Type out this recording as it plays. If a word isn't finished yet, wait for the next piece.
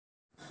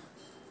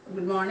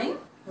Good morning.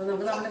 We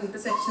will start the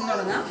section.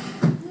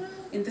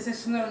 In the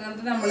section, we will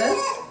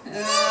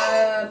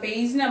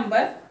page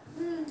number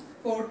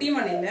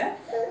 41.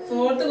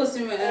 Fourth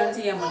question.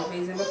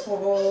 Page number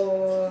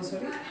 4.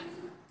 Sorry.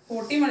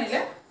 40.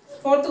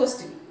 Fourth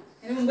question.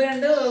 This is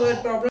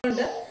a problem.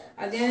 That's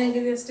why I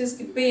just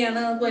skip it. I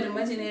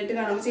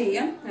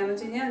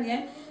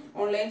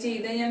online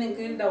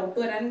doubt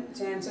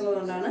chance.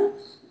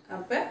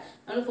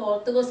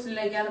 Fourth question.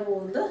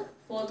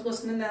 Fourth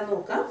question.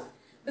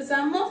 The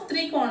sum of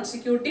three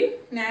consecutive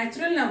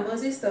natural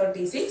numbers is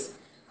 36.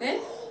 Then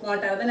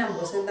what are the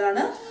numbers?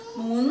 എന്താണ്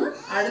മൂന്ന്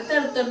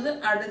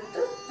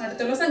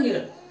അടുത്തുള്ള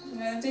സംഖ്യകൾ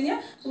എന്ന്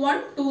വെച്ചാൽ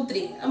 1 2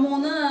 3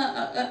 മൂന്ന്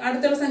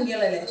അടുത്തുള്ള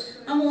സംഖ്യകളല്ലേ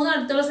ആ മൂന്ന്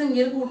അടുത്തുള്ള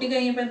സംഖ്യകൾ കൂട്ടി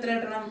കഴിഞ്ഞപ്പോൾ എത്ര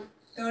കിട്ടണം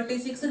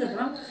 36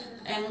 കിട്ടണം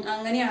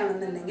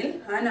അങ്ങനെയാണെന്നുണ്ടെങ്കിൽ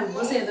ആ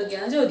നമ്പേഴ്സ്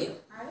ഏതൊക്കെയാണ് ചോദ്യം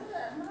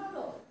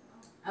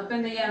അപ്പോൾ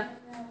എന്താ ചെയ്യാ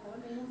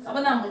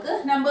അപ്പോൾ നമുക്ക്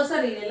നമ്പേഴ്സ്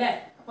അറിയില്ലേ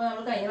അപ്പോൾ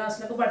നമ്മൾ കഴിഞ്ഞ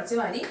ക്ലാസ്സിലൊക്കെ പഠിച്ച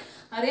മാതിരി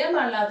അറിയാൻ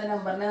പാടില്ലാത്ത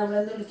നമ്പറിനെ നമ്മൾ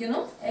എന്ത് വിളിക്കുന്നു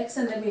x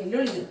എന്ന പേരിൽ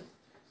വിളിക്കുന്നു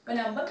അപ്പോൾ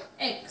നമ്പർ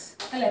x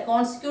അല്ലേ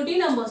കോൺസിക്യൂട്ടീവ്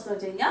നമ്പേഴ്സ് എന്ന്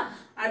വെച്ച് കഴിഞ്ഞാൽ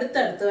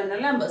അടുത്തടുത്ത് വരുന്ന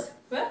നമ്പേഴ്സ്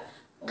ഇപ്പോൾ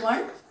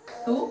 1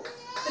 2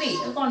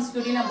 3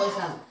 കോൺസിക്യൂട്ടീവ് നമ്പേഴ്സ്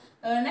ആണ്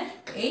അതുപോലെ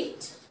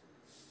 8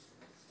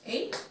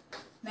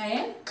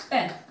 9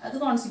 10 അത്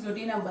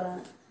കോൺസിക്യൂട്ടീവ്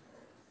നമ്പറാണ്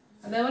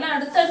അതേപോലെ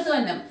അടുത്തടുത്ത്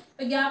വരണം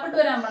ഇപ്പോൾ ഗ്യാപ്പ് ഇട്ട്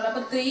വരാൻ പാടില്ല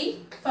അപ്പോൾ 3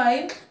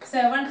 5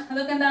 7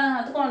 അതൊക്കെ എന്താണ്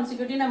അത്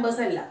കോൺസിക്യൂട്ടീവ്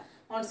നമ്പേഴ്സ് അല്ല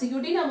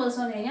കോൺസിക്യൂട്ടീവ് നമ്പേഴ്സ്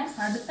എന്ന് പറഞ്ഞാൽ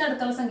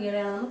അടുത്തടുത്തുള്ള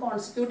സംഖ്യകളാണ്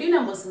കോൺസിക്യൂട്ടീവ്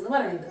നമ്പേഴ്സ് എന്ന്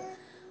പറയുന്നത്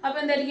അപ്പോൾ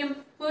എന്തായിരിക്കും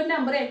ഇപ്പോൾ ഒരു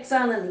നമ്പർ എക്സ്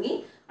ആണെന്നുണ്ടെങ്കിൽ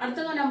അടുത്ത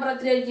നമ്പർ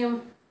എത്രയായിരിക്കും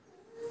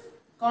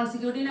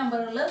കോൺസിക്യൂട്ടീവ്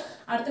നമ്പറുകൾ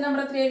അടുത്ത നമ്പർ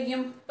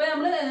എത്രയായിരിക്കും ഇപ്പോൾ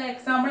നമ്മൾ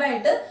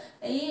എക്സാമ്പിളായിട്ട്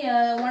ഈ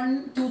 1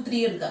 2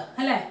 3 എടുക്കുക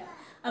അല്ലേ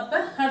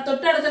അപ്പം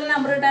തൊട്ടടുത്തുള്ള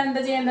നമ്പർ ഇട്ടാൽ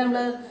എന്താ ചെയ്യേണ്ടത് നമ്മൾ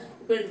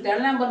ഇപ്പോൾ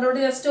എടുത്തുള്ള നമ്പറിനോട്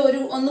ജസ്റ്റ്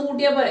ഒന്ന്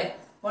കൂട്ടിയാൽ പോരെ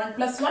 1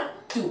 + 1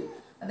 2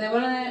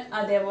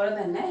 അതേപോലെ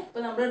തന്നെ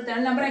ഇപ്പോൾ നമ്മൾ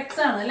എടുത്തുള്ള നമ്പർ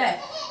എക്സ് ആണ് അല്ലേ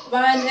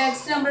അപ്പോൾ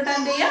നെക്സ്റ്റ് നമ്പർ ഇട്ടാൽ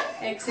എന്ത്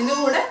ചെയ്യുക എക്സിൻ്റെ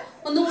കൂടെ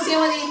ഒന്ന് കൂട്ടിയാൽ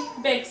മതി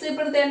ഇപ്പം എക്സ്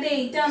ഇപ്പോൾ എടുത്തേണ്ട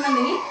 8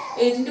 ആണെന്നുണ്ടെങ്കിൽ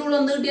 8ൻ്റെ ഉള്ളിൽ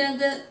ഒന്ന് കിട്ടിയാൽ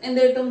നമുക്ക് എന്ത്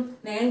കിട്ടും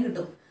 9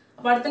 കിട്ടും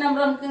അപ്പോൾ അടുത്ത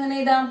നമ്പർ നമുക്ക് എങ്ങനെ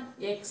ഇടാം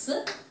എക്സ്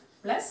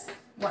 +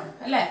 1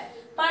 അല്ലേ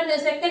അപ്പോൾ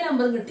സെക്കൻഡ്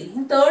നമ്പർ കിട്ടി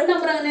തേർഡ്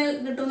നമ്പർ എങ്ങനെ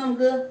കിട്ടും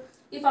നമുക്ക്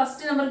ഈ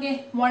ഫസ്റ്റ് നമ്പർക്ക്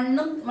 1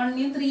 ഉം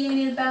 3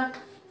 എങ്ങനെ കിട്ടാം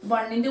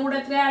 1ൻ്റെ കൂടെ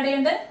എത്ര ആഡ്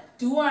ചെയ്യേണ്ടത്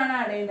 2 ആണ്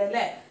ആഡ് ചെയ്യേണ്ടത്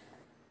അല്ലേ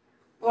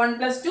 1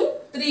 + 2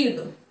 3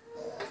 കിട്ടും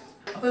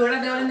അപ്പോൾ ഇവിടെ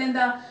അതേപോലെ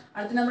എന്താ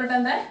അടുത്ത നമ്പർ ഇട്ടാൽ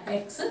എന്താ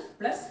എക്സ്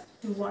 +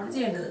 2 ആണ്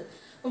ചെയ്യേണ്ടത്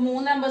അപ്പോൾ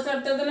മൂന്ന് നമ്പേഴ്സ്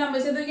അടുത്തുള്ള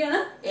നമ്പേഴ്സ് ഏതൊക്കെയാണ്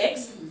x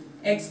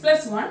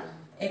 + 1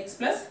 x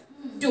 +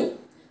 2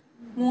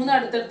 മൂന്ന്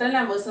അടുത്തടുത്ത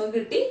നമ്പേഴ്സ് നമുക്ക്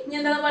കിട്ടി ഇനി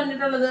എന്താണ്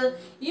പറഞ്ഞിട്ടുള്ളത്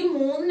ഈ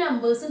മൂന്ന്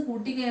നമ്പേഴ്സും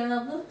കൂട്ടി കഴിയുമ്പോൾ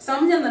നമുക്ക് സം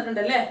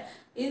തന്നിട്ടുണ്ട് അല്ലേ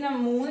ഈ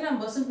മൂന്ന്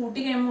നമ്പേഴ്സും കൂട്ടി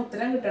കഴിയുമ്പോൾ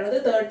ഉത്തരം കിട്ടുന്നത്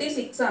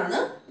 36 ആണ്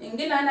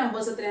എങ്കിൽ ആ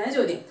നമ്പേഴ്സ് എത്രയാണ്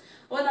ചോദ്യം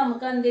അപ്പോൾ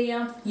നമുക്ക് എന്ത്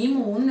ചെയ്യാം ഈ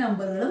മൂന്ന്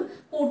നമ്പറുകളും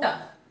കൂട്ടാം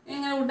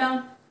എങ്ങനെ കൂട്ടാം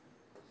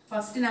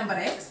first number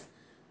x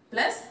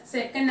plus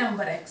second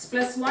number x +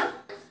 1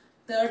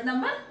 third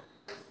number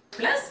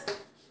plus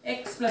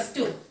x +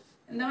 2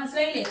 എന്താ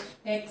മനസ്സിലായില്ലേ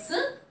x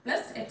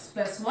 + x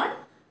 + 1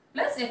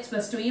 + x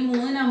 + 2 ഈ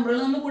മൂന്ന് നമ്പറുകൾ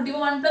നമ്മൾ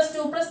കൂട്ടിയപ്പോൾ 1 +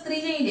 2 + 3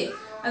 ചെയ്യില്ലേ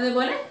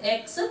അതേപോലെ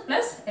x +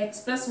 x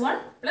 + 1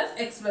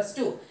 + x +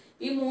 2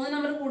 ഈ മൂന്ന്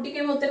നമ്പർ കൂട്ടി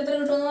കഴിയുമ്പോൾ ഉത്തരം എത്ര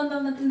കിട്ടുമെന്ന്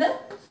തന്നിട്ടുണ്ട്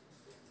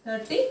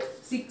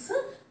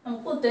 36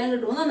 നമുക്ക് ഉത്തരം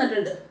കിട്ടുമെന്ന്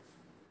തന്നിട്ടുണ്ട്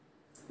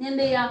ഇനി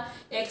എന്ത് ചെയ്യുക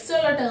എക്സ്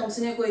ഉള്ള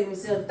ടേംസിനെയൊക്കെ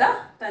ഒരുമിച്ച് ചേർത്താൽ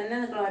തന്നെ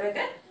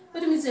നിൽക്കുന്നവരൊക്കെ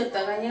ഒരുമിച്ച്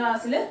ചേർത്താം കഴിഞ്ഞ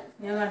ക്ലാസ്സിൽ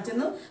ഞാൻ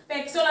കാണിച്ചിരുന്നു അപ്പോൾ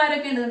എക്സ് ഉള്ള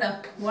ആരൊക്കെ ഉണ്ട് കേട്ടോ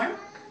 1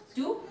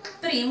 2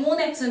 3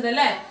 മൂന്ന് എക്സ് ഉണ്ട്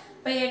അല്ലേ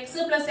അപ്പോൾ x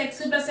 + x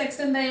 + x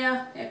എന്താ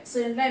ചെയ്യുക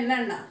എക്സിൻ്റെ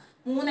എണ്ണ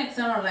 3 x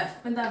ആണുള്ളത്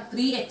അപ്പോൾ എന്താ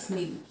 3x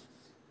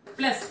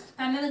പ്ലസ്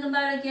തന്നെ നിൽക്കുന്ന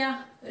ആരൊക്കെയാ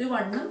ഒരു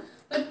 1 ഉം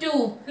ഒരു 2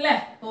 അല്ലേ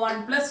അപ്പോൾ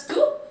 1 +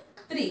 2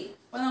 3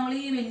 അപ്പോൾ നമ്മൾ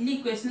ഈ വലിയ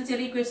ഇക്വേഷനെ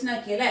ചെറിയ ഇക്വേഷൻ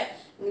ആക്കി അല്ലേ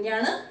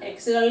ഇങ്ങനെയാണ്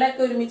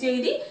എക്സുകളിലൊക്കെ ഒരുമിച്ച്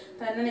എഴുതി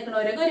തന്നെ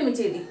നിൽക്കുന്നവരൊക്കെ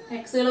ഒരുമിച്ച് എഴുതി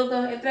എക്സുകളൊക്കെ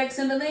എത്ര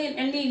എക്സ് ഉണ്ടെന്ന്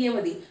എണ്ണി എഴുതിയാൽ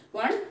മതി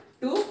 1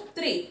 2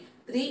 3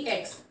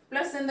 3x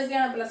പ്ലസ്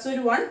എന്തൊക്കെയാണ് പ്ലസ്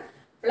ഒരു 1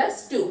 +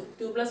 2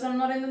 2 + 1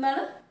 എന്ന് പറയുന്നത്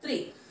എന്താണ് 3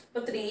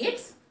 അപ്പോൾ 3x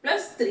 +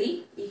 3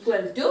 =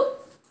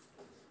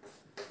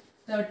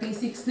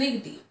 36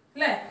 കിട്ടി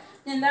അല്ലേ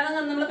എന്താണ്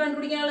നമ്മൾ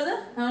കണ്ടുപിടിക്കാനുള്ളത്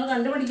നമ്മൾ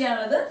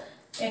കണ്ടുപിടിക്കാനുള്ളത്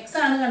എക്സ്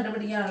ആണ്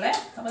കണ്ടുപിടിക്കാനുള്ളത്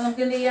അപ്പോൾ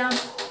നമുക്ക് എന്ത് ചെയ്യാം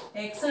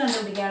എക്സ്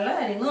കണ്ടുപിടിക്കാനുള്ള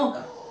കാര്യങ്ങൾ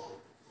നോക്കാം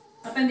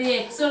അപ്പോൾ എന്ത്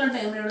ചെയ്യുക എക്സ് ഉള്ള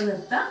ടൈമിലൂടെ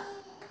നിർത്താം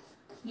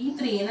ഈ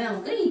 3നെ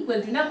നമുക്ക്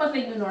 =ൻ്റെ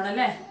അപ്പുറത്തേക്ക് കൊണ്ടുപോകണം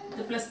അല്ലേ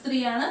ഇത്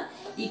 +3 ആണ്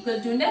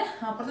 =ൻ്റെ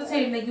അപ്പുറത്തെ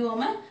സൈഡിലേക്ക്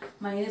പോകുമ്പോൾ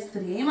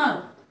 -3 ആയി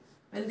മാറും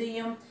അപ്പോൾ എന്ത്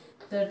ചെയ്യും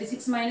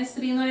 36 -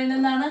 3 എന്ന് പറയുന്നത്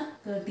എന്താണ്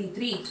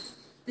 33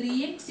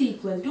 3x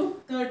 =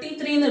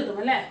 33 എന്ന് കിട്ടും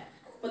അല്ലേ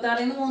അപ്പോൾ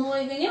താഴേന്ന് 3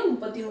 പോയി കഴിഞ്ഞാൽ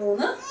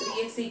 33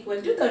 3x =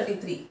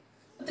 33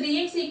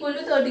 3x =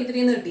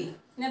 33 എന്ന് കിട്ടി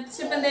നെക്സ്റ്റ്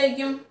സ്റ്റെപ്പ്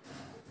എന്തായിരിക്കും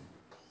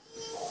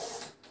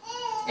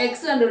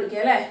എക്സ്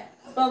കണ്ടുപിടിക്കുക അല്ലേ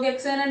അപ്പോൾ നമുക്ക്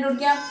എക്സ്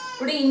കണ്ടുപിടിക്കാം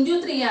ഇവിടെ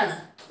 × 3 ആണ്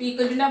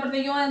 =ൻ്റെ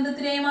അപ്പുറത്തേക്ക് പോകുമ്പോൾ എന്ത്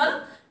 3 ആയി മാറും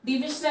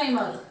ഡിവിഷനായി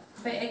മാറും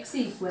അപ്പോൾ x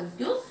 =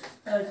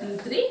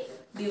 33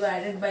 /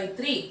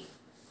 3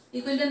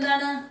 =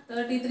 എന്താണ്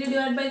 33 /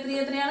 3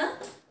 എത്രയാണ്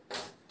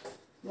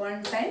 1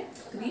 ×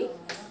 3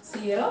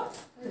 0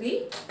 3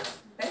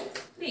 ×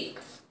 3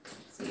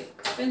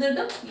 അപ്പോൾ എന്ത്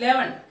കിട്ടും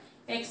 11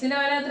 എക്സിൻ്റെ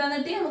വില എത്ര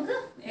കിട്ടി നമുക്ക്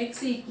x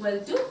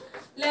 =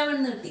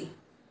 11 കിട്ടി.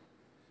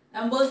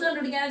 നമ്പേഴ്സ്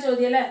കണ്ടുപിടിക്കാനാണ്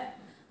ചോദ്യം അല്ലേ.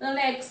 നമ്മൾ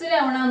എക്സ്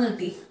 11 ആണെന്ന്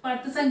കിട്ടി. അപ്പൊ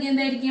അടുത്ത സംഖ്യ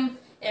എന്തായിരിക്കും?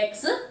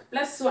 X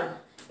plus 1.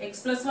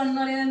 എക്സ് പ്ലസ് 1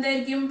 എന്ന് പറയുന്നത്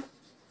എന്തായിരിക്കും?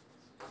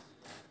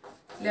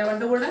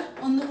 11 കൂടെ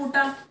 1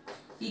 കൂട്ടാം,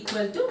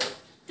 ഈക്വൽ ടു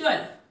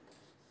 12.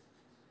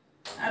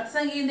 അടുത്ത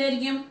സംഖ്യ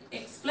എന്തായിരിക്കും?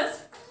 X plus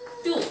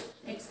 2.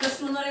 എക്സ് പ്ലസ്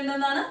 2 എന്ന് പറയുന്നത്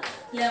എന്താണ്?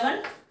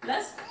 11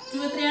 പ്ലസ്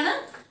 2 എത്രയാണ്?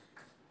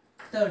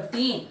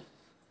 13.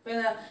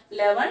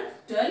 11,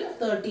 12,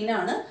 13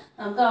 ആണ്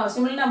നമുക്ക്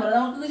ആവശ്യമുള്ള നമ്പർ.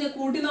 നമുക്ക്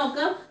കൂട്ടി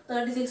നോക്കാം,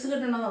 36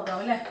 കിട്ടണോ നോക്കാം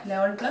അല്ലേ.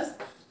 11 പ്ലസ്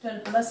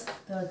 12 പ്ലസ്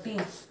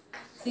 13,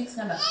 6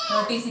 കണ്ട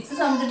 36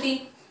 സം കിട്ടി.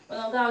 അപ്പോൾ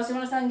നമുക്ക്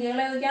ആവശ്യമുള്ള സംഖ്യകൾ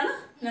ഏതൊക്കെയാണ്?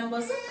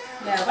 നമ്പേഴ്സ്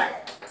 11,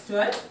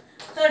 12,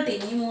 13.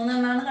 ഈ 3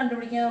 എണ്ണമാണ്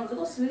കണ്ടുപിടിക്കാൻ നമുക്ക്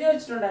ക്വസ്റ്റ്യൻ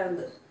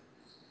ചോദിച്ചിട്ടുണ്ടായിരുന്നത്.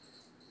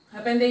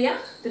 അപ്പോൾ എന്ത് ചെയ്യുക?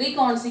 3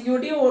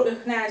 കോൺസിക്യൂട്ടീവ്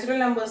നാച്ചുറൽ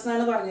നമ്പേഴ്സ്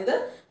എന്നാണ് പറഞ്ഞത്.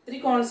 3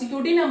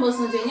 കോൺസിക്യൂട്ടീവ് നമ്പേഴ്സ്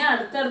എന്ന് വെച്ച് കഴിഞ്ഞാൽ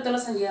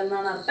അടുത്തടുത്തുള്ള സംഖ്യ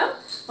എന്നാണ് അർത്ഥം.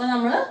 അപ്പോൾ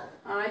നമ്മൾ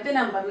ആദ്യത്തെ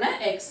നമ്പറിനെ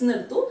എക്സ്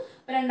എടുത്തു.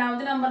 അപ്പോൾ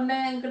രണ്ടാമത്തെ നമ്പറിനെ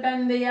കിട്ടാൻ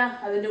എന്ത്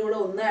ചെയ്യുക? അതിൻ്റെ കൂടെ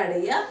 1 ആഡ്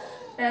ചെയ്യുക.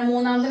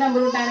 മൂന്നാമത്തെ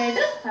നമ്പർ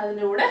കിട്ടാനായിട്ട്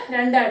അതിൻ്റെ കൂടെ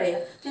 2 ആഡ് ചെയ്യുക.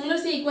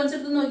 നിങ്ങളൊരു സീക്വൻസ്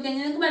എടുത്ത്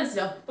നോക്കിക്കഴിഞ്ഞാൽ നിങ്ങൾക്ക്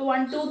മനസ്സിലാവും. ഇപ്പോൾ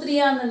 1, 2, 3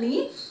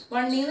 ആണെന്നുണ്ടെങ്കിൽ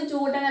 1ൽ നിന്ന്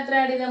 2 കിട്ടാൻ എത്ര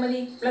ആഡ് ചെയ്താൽ മതി?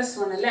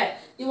 +1 അല്ലേ.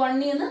 ഈ 1ൽ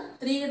നിന്ന്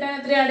 3 കിട്ടാൻ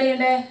എത്ര ആഡ്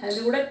ചെയ്യണ്ടേ?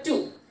 അതിൻ്റെ കൂടെ 2.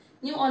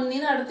 ഇനി 1ൽ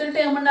നിന്ന് അടുത്തൊരു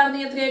ടേം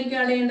ഉണ്ടായിരുന്നെങ്കിൽ എത്രയായിരിക്കും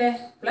ആഡ് ചെയ്യണ്ടേ?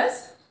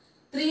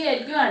 +3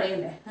 ആയിരിക്കും ആഡ്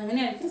ചെയ്യണ്ടേ.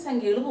 അങ്ങനെയായിരിക്കും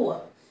സംഖ്യകൾ പോവുക.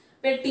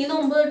 അപ്പോൾ 8ൽ നിന്ന്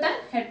 9 കിട്ടാൻ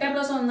 8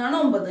 + 1 ആണ്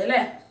 9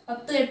 അല്ലേ.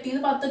 10, 8ൽ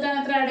നിന്ന് 10 കിട്ടാൻ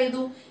എത്ര ആഡ്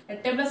ചെയ്തു?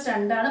 8 +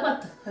 2 ആണ്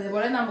 10.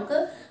 അതേപോലെ നമുക്ക്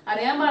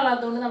അറിയാൻ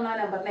പാടാത്തതുകൊണ്ട് നമ്മൾ ആ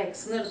നമ്പറിനെ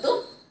എക്സ് എന്ന് എടുത്തു.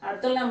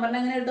 അടുത്തുള്ള നമ്പറിനെ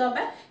എങ്ങനെ ഇട്ടു?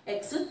 അപ്പം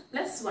എക്സ്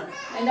പ്ലസ് 1.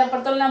 അതിൻ്റെ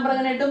അപ്പുറത്തുള്ള നമ്പർ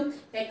എങ്ങനെ ഇട്ടും?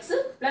 X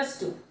plus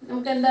 2.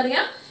 നമുക്ക്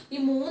എന്തറിയാം? ഈ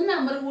 3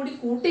 നമ്പർ കൂടി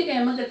കൂട്ടി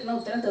കഴിയുമ്പോൾ കിട്ടുന്ന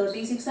ഉത്തരം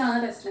 36 ആണ്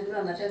ടെസ്റ്റിനകത്ത്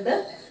തന്നിട്ടുണ്ട്.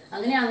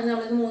 അങ്ങനെയാണെങ്കിൽ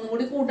നമ്മളിത് 3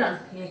 കൂടി കൂട്ടാണ്.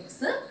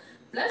 X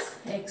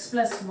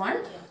plus 1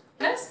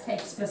 plus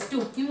X plus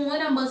 2. ഈ 3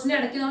 നമ്പേഴ്സിൻ്റെ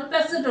ഇടയ്ക്ക് നമ്മൾ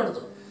പ്ലസ് ഇട്ട്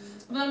കൊടുത്തു.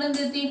 അപ്പോൾ നമ്മൾ എന്ത്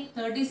കിട്ടി?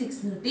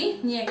 36 കിട്ടി.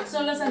 ഇനി എക്സ്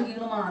ഉള്ള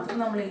സംഖ്യകൾ മാത്രം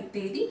നമ്മൾ 8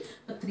 എഴുതി.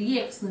 അപ്പോൾ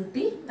 3x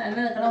കിട്ടി. തന്നെ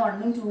നിൽക്കണ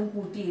 1ഉം 2ഉം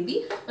കൂട്ടി എഴുതി.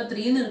 അപ്പോൾ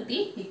 3 കിട്ടി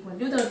equal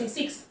to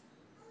 36.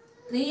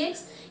 3x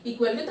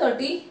equal to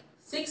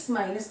 36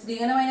 minus 3.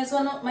 ഇങ്ങനെ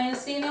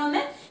 -3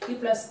 വന്നേ. ഈ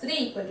 +3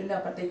 ഈക്വൽ ടു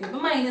അപ്പുറത്തേക്ക്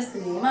ഇപ്പോൾ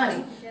 -3 മാറി.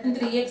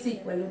 3x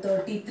equal to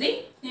 33.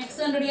 എക്സ്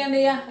കണ്ടുപിടിക്കാൻ എന്ത്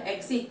ചെയ്യുക?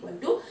 X equal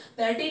to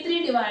 33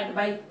 divide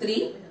by 3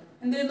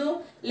 എന്ത് ചെയ്തു?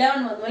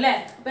 11 വന്നു അല്ലേ.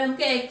 അപ്പോൾ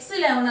നമുക്ക് എക്സ്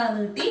 11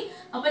 ആണെന്ന് കിട്ടി.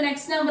 അപ്പോൾ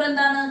നെക്സ്റ്റ് നമ്പർ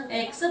എന്താണ്?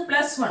 X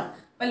plus 1.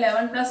 അപ്പോൾ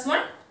 11 +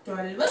 1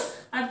 12.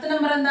 അടുത്ത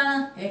നമ്പർ എന്താണ്?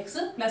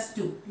 X plus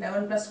 2.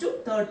 11 + 2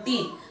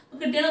 13. അപ്പോൾ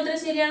കിട്ടിയ ഉത്തരം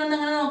ശരിയാണെന്ന്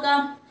അങ്ങനെ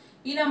നോക്കാം.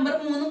 ഈ നമ്പർ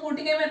 3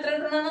 കൂട്ടി കഴിയുമ്പോൾ എത്ര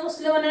കിട്ടണമെന്ന്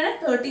ക്വസ്റ്റിൽ പറഞ്ഞാൽ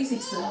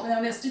 36. അപ്പോൾ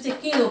നമ്മൾ ജസ്റ്റ്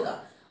ചെക്ക് ചെയ്ത് നോക്കാം.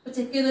 അപ്പോൾ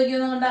ചെക്ക് ചെയ്ത്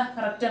നോക്കിയെന്ന് കണ്ടാൽ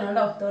കറക്റ്റ് ആണ്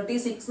കേട്ടോ.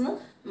 36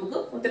 നമുക്ക്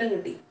ഉത്തരം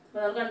കിട്ടി. അപ്പോൾ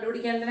നമുക്ക്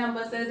കണ്ടുപിടിക്കേണ്ട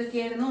നമ്പേഴ്സ്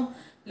ഏതൊക്കെയായിരുന്നു?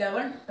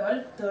 11,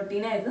 12,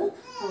 13 ആയിരുന്നു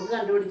നമുക്ക്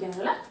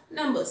കണ്ടുപിടിക്കാനുള്ള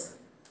നമ്പേഴ്സ്.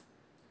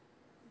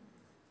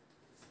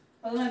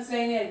 അത്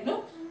മനസ്സിലായിരിക്കും.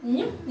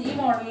 ഇനി ഈ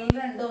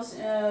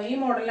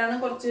മോഡലിലാണ്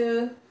കുറച്ച്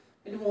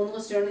ഒരു 3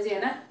 ക്വസ്റ്റ്യൻ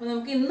ചെയ്യണേ. അപ്പോൾ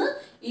നമുക്ക് ഇന്ന്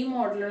ഈ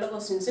മോഡലിലുള്ള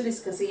ക്വസ്റ്റ്യൻസ്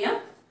ഡിസ്കസ് ചെയ്യാം.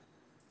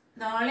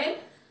 നാളെ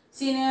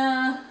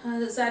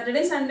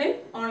സാറ്റർഡേ സൺഡേ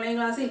ഓൺലൈൻ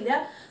ക്ലാസ് ഇല്ല.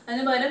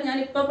 അതിന് പകരം ഞാൻ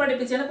ഇപ്പോൾ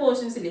പഠിപ്പിച്ച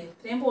പോർഷൻസ് ഇല്ലേ,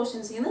 ഇത്രയും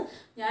പോർഷൻസിൽ നിന്ന്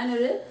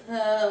ഞാനൊരു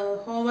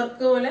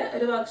ഹോംവർക്ക് പോലെ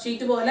ഒരു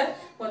വർക്ക്ഷീറ്റ് പോലെ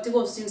കുറച്ച്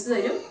ക്വസ്റ്റ്യൻസ്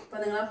തരും. അപ്പോൾ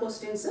നിങ്ങൾ ആ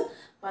ക്വസ്റ്റ്യൻസ്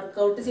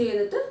വർക്കൗട്ട്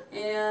ചെയ്തിട്ട്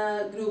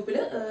ഗ്രൂപ്പിൽ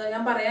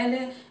ഞാൻ പറയാം.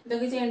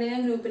 ഇതൊക്കെ ചെയ്യേണ്ടത്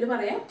ഞാൻ ഗ്രൂപ്പിൽ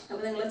പറയാം.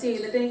 അപ്പോൾ നിങ്ങൾ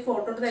ചെയ്തിട്ട് എനിക്ക്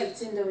ഫോട്ടോ എടുത്ത്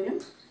അയച്ചിട്ട് വരും.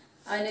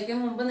 അതിനൊക്കെ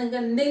മുമ്പ് നിങ്ങൾക്ക്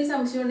എന്തെങ്കിലും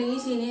സംശയം ഉണ്ടെങ്കിൽ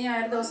ശനി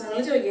ഞായർ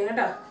ദിവസങ്ങളിൽ ചോദിക്കാം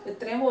കേട്ടോ.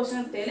 ഇത്രയും പോർഷൻ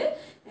എടുത്തതിൽ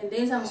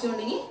എന്തെങ്കിലും സംശയം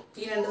ഉണ്ടെങ്കിൽ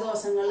ഈ 2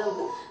 ദിവസങ്ങളിൽ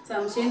നമുക്ക്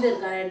സംശയം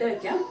തീർക്കാനായിട്ട്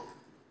വെക്കാം.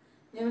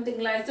 ഞാൻ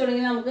തിങ്കളാഴ്ച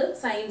തുടങ്ങി നമുക്ക്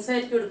സയൻസ്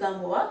ആയിരിക്കും എടുക്കാൻ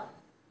പോവാം.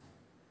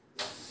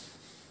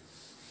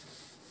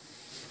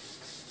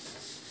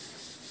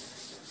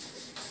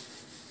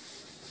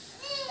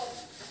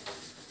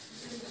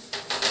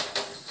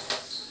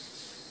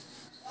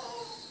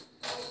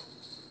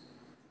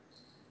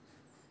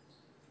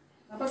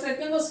 അപ്പോൾ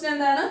സെക്കൻഡ് ക്വസ്റ്റ്യൻ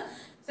എന്താണ്?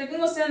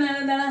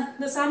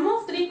 The sum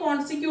of 3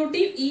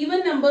 consecutive even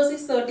numbers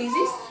is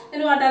 36.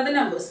 And what are the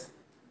numbers?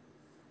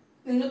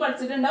 നിങ്ങൾ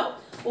പഠിച്ചിട്ടുണ്ടാവും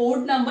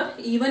ഓഡ് നമ്പർ,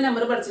 ഈവൻ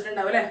നമ്പർ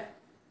പഠിച്ചിട്ടുണ്ടാവും അല്ലേ.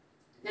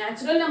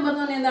 നാച്ചുറൽ നമ്പർ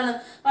എന്ന് പറഞ്ഞാൽ എന്താണ്?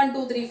 1,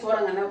 2, 3, 4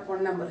 അങ്ങനെ ഫോൺ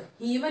നമ്പർ.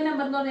 ഈവൻ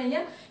നമ്പർ എന്ന് പറഞ്ഞു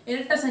കഴിഞ്ഞാൽ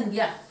ഇരട്ട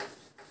സംഖ്യ.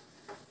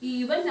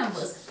 ഈവൻ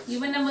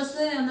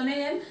നമ്പേഴ്സ് എന്ന് പറഞ്ഞാൽ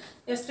ഞാൻ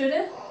ജസ്റ്റ്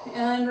ഒരു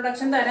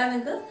ഇൻട്രൊഡക്ഷൻ തരാം.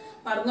 നിങ്ങൾക്ക്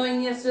മറന്നു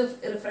കഴിഞ്ഞ്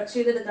ജസ്റ്റ് റിഫ്രഷ്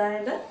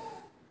ചെയ്തെടുക്കാനായിട്ട്.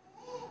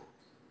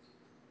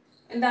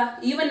 എന്താ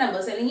ഈവൻ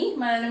നമ്പേഴ്സ് അല്ലെങ്കിൽ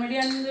മലയാളം മീഡിയം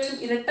ആണെങ്കിലും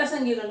ഇരട്ട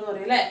സംഖ്യകൾ എന്ന്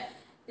പറയും അല്ലേ.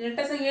 ഇരട്ട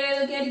സംഖ്യകൾ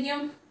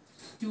ഏതൊക്കെയായിരിക്കും?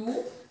 2,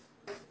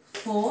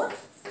 4,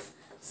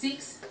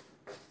 6,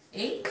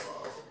 8,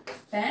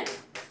 10,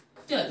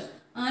 12.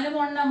 അങ്ങനെ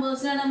പോണ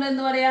നമ്പേഴ്സിനാണ് നമ്മൾ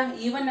എന്ത് പറയാ?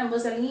 ഈവൻ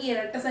നമ്പേഴ്സ് അല്ലെങ്കിൽ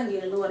ഇരട്ട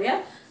സംഖ്യകൾ എന്ന് പറയാം.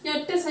 ഇനി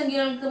ഒറ്റ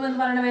സംഖ്യകൾക്ക് എന്ന്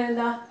പറയുന്ന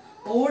പേരെന്താ?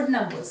 Odd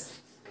numbers.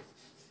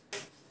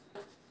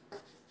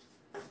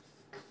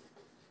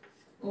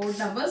 ഓഡ്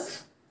നമ്പേഴ്സ്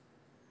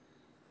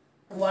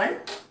 1,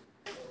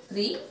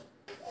 3,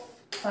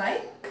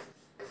 5,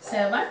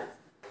 7,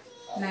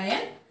 9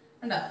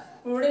 ഉണ്ടോ?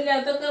 ഇവിടെ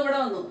ഇല്ലാത്തൊക്കെ ഇവിടെ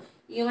വന്നു.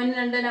 Even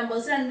 2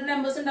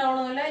 numbers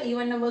ഉണ്ടാവണമെന്നല്ല.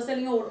 ഈവൻ നമ്പേഴ്സ്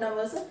അല്ലെങ്കിൽ ഓഡ്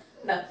നമ്പേഴ്സ്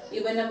ഉണ്ടാവും.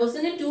 ഈവൻ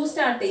നമ്പേഴ്സിന് 2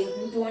 സ്റ്റാർട്ട് ചെയ്യും.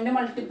 2ന്റെ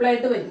മൾട്ടിപ്പിൾ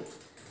ആയിട്ട് വരും.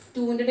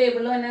 2ന്റെ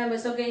ടേബിളിൽ വന്ന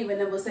നമ്പേഴ്സ് ഒക്കെ ഈവൻ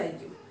നമ്പേഴ്സ്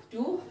ആയിരിക്കും.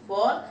 2,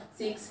 4,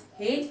 6,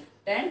 8,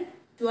 10,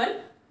 12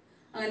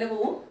 അങ്ങനെ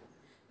പോവും.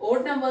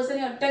 ഓഡ്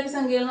നമ്പേഴ്സിനെ ഒറ്റ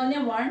സംഖ്യകൾ എന്ന്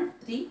പറഞ്ഞാൽ 1,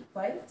 3,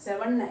 5,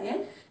 7, 9,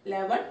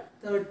 11,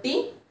 13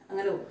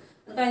 അങ്ങനെ പോകും.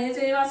 കഴിഞ്ഞ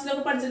ചെറിയ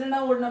ക്ലാസ്സിലൊക്കെ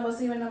പഠിച്ചിട്ടുണ്ടാവും ഓഡ്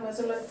നമ്പേഴ്സ് ഈവൻ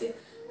നമ്പേഴ്സ് ഉള്ള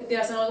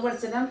വ്യത്യാസങ്ങളൊക്കെ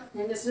പഠിച്ചിട്ടാണ്.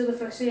 ഞാൻ ജസ്റ്റ്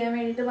റിഫ്രഷ് ചെയ്യാൻ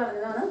വേണ്ടിയിട്ട്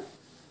പറഞ്ഞതാണ്.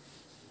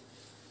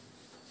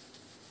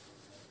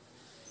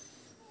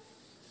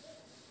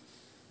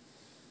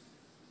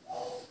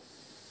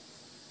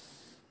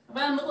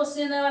 അപ്പോൾ നമ്മൾ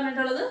ക്വസ്റ്റ്യൻ എന്താ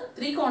പറഞ്ഞിട്ടുള്ളത്?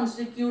 3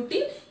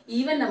 കോൺസിക്യൂട്ടീവ്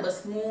ഈവൻ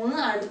നമ്പേഴ്സ്, 3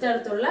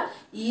 അടുത്തടുത്തുള്ള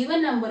ഈവൻ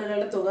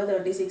നമ്പറുകളുടെ തുക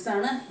 36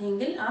 ആണ്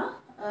എങ്കിൽ ആ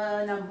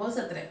നമ്പേഴ്സ്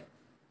എത്ര?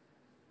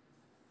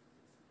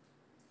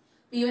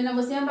 ഈവൻ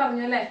നമ്പേഴ്സ് ഞാൻ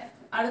പറഞ്ഞു അല്ലേ,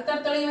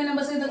 അടുത്തടുത്തുള്ള ഈവൻ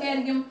നമ്പേഴ്സ് ഇതൊക്കെ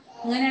ആയിരിക്കും.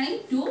 ഇങ്ങനെയാണെങ്കിൽ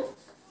 2,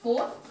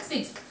 4,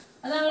 6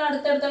 അതാണല്ലോ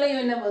അടുത്തടുത്തുള്ള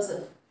ഈവൻ നമ്പേഴ്സ്.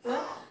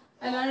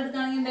 അല്ലാതെ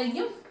എടുക്കുകയാണെങ്കിൽ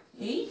എന്തായിരിക്കും?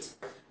 8,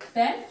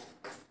 10,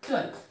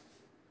 12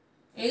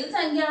 ഏത്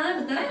സംഖ്യയാണ്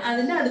എടുക്കണേ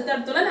അതിന്റെ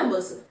അടുത്തടുത്തുള്ള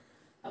നമ്പേഴ്സ്.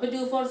 അപ്പോൾ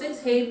 2, 4, 6,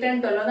 8, 10,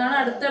 12 അതാണ്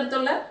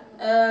അടുത്തടുത്തുള്ള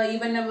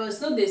ഈവൻ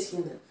നമ്പേഴ്സ്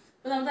ഉദ്ദേശിക്കുന്നത്.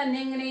 അപ്പോൾ നമുക്ക് തന്നെ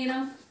എങ്ങനെ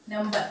ചെയ്യണം?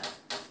 നമ്പർ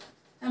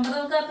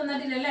നമുക്ക്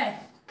തന്നിട്ടില്ലല്ലേ,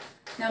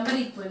 നമ്പർ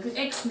ഈക്വൽ ടു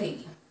എക്സ്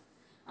നെയ്യും.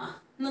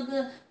 നമുക്ക്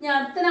ഞാൻ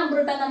അടുത്ത നമ്പർ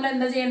ഇട്ടാൽ നമ്മൾ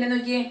എന്താ ചെയ്യേണ്ടത്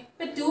നോക്കിയേ.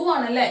 ഇപ്പൊ 2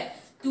 ആണല്ലേ,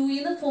 2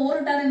 4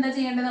 ഇട്ടാൽ എന്താ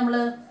ചെയ്യേണ്ടത്?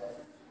 നമ്മള്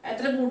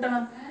എത്ര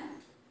കൂട്ടണം?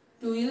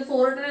 2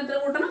 4 ഇട്ടാൽ എത്ര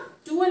കൂട്ടണം?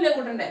 2 അല്ലേ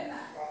കൂട്ടണ്ടേ?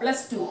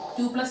 +2,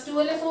 2 + 2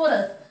 അല്ലേ 4.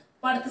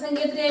 അപ്പൊ അടുത്ത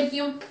സംഖ്യ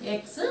എത്രയായിരിക്കും?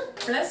 എക്സ്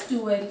 +2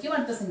 ആയിരിക്കും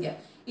അടുത്ത സംഖ്യ.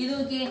 ഇത്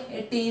നോക്കിയേ,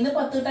 8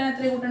 10 കിട്ടാൻ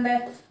എത്ര കൂട്ടണ്ടേ?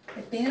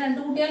 8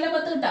 2 കൂട്ടിയാലേ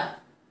 10 കിട്ടാം.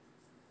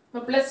 അപ്പൊ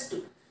 +2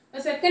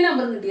 സെക്കൻഡ്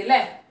നമ്പർ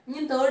കിട്ടിയല്ലേ.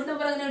 ഇനി തേർഡ്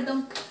നമ്പർ എങ്ങനെ കിട്ടും?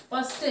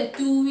 ഫസ്റ്റ്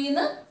 2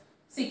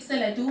 6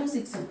 അല്ലേ, 2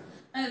 6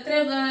 എത്ര?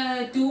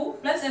 2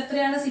 +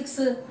 എത്രയാണ്?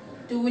 6.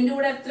 2ന്റെ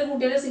കൂടെ എത്ര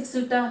കൂട്ടിയാലും 6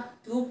 കിട്ടാ?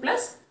 2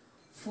 +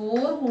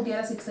 4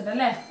 കൂട്ടിയാലും 6 കിട്ടാം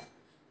അല്ലേ.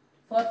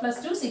 4 +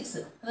 2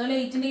 6. അതുപോലെ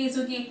 8ന്റെ കേസ്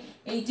നോക്കി,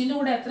 8ന്റെ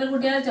കൂടെ എത്ര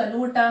കൂട്ടിയാലും 12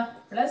 കിട്ടാ?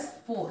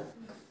 +4.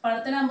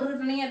 അടുത്ത നമ്പർ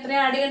കിട്ടണമെങ്കിൽ എത്ര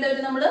ആഡ് ചെയ്യേണ്ടി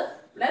വരും? നമ്മള്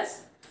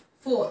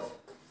 +4.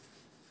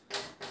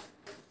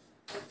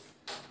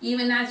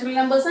 ഈവൻ നാച്ചുറൽ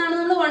നമ്പേഴ്സ് ആണ്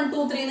നമ്മൾ 1,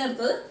 2, 3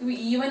 എടുത്തത്.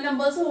 ഈവൻ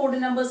നമ്പേഴ്സ് ഓഡ്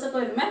നമ്പേഴ്സ് ഒക്കെ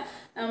വരുമ്പോൾ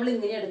നമ്മൾ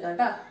ഇങ്ങനെ എടുക്കാം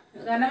കേട്ടോ.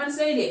 കാരണം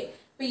മനസ്സിലായില്ലേ?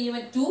 ഇപ്പൊ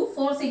ഈവൻ 2,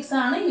 4, 6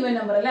 ആണ് ഈവൻ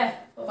നമ്പർ അല്ലേ.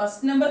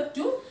 ഫസ്റ്റ് നമ്പർ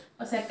 2,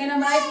 സെക്കൻഡ്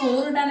നമ്പറായ 4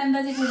 കിട്ടാൻ എന്താ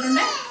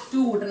കൂട്ടണ്ടേ?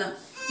 2 കൂട്ടണം.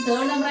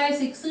 തേർഡ് നമ്പറായ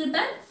 6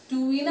 കിട്ടാൻ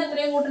 2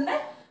 എത്രയും കൂട്ടണ്ടേ?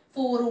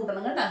 4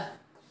 കൂട്ടണം കേട്ടോ.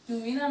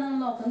 2 നമ്മൾ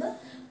നോക്കുന്നത്.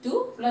 2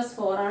 +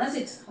 4 ആണ്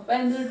 6. അപ്പൊ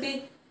എന്ത് കിട്ടി?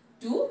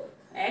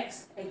 2x,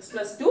 x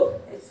 + 2,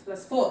 x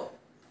 + 4.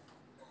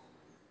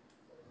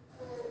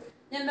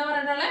 എന്താ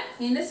പറഞ്ഞിട്ടുള്ളത്?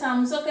 ഇതിന്റെ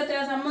സംസ് ഒക്കെ എത്ര?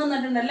 സം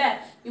വന്നിട്ടുണ്ടല്ലേ.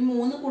 ഈ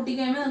 3 കൂട്ടി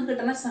കഴിയുമ്പോൾ നമുക്ക്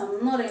കിട്ടുന്ന സം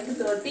എന്ന്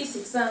പറയുന്നത്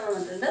 36 ആണ്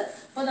വന്നിട്ടുണ്ട്.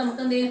 അപ്പൊ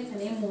നമുക്ക് എന്ത് ചെയ്യും?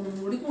 അല്ലെങ്കിൽ 3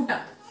 കൂടി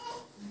കൂട്ടാം.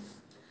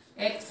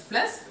 x +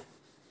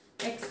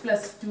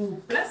 2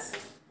 +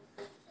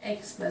 x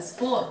 +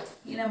 4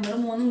 ഈ നമ്പർ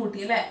 3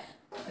 കൂട്ടിയല്ലേ.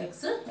 x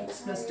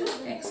 + 2,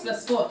 x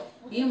 + 4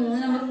 ഈ 3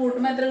 നമ്പർ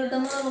കൂട്ടുമ്പോൾ എത്ര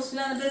കിട്ടുന്നത് ക്വസ്റ്റ്യൻ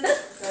വന്നിട്ടുണ്ട്?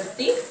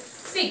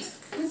 36.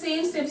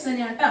 സെയിം സ്റ്റെപ്സ്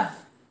തന്നെയാണ് കേട്ടോ.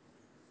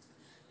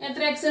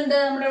 എത്ര എക്സ് ഉണ്ട്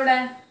നമ്മുടെ ഇവിടെ?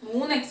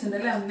 3x ഉണ്ട്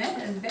അല്ലേ. 1,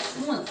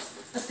 2, 3.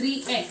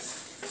 3x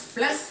 +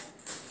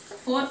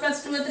 4 +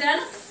 2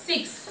 എത്രയാണ്?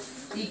 6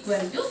 =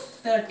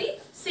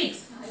 36.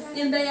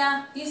 എന്താ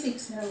ഈ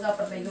 6 നമുക്ക്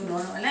അപ്പുറത്തേക്ക്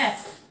കൊണ്ടുപോകണം അല്ലേ.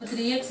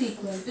 3x =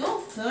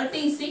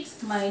 36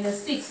 -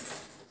 6.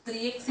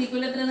 3x =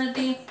 എത്ര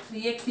കിട്ടി?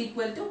 3x =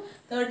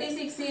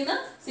 36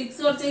 6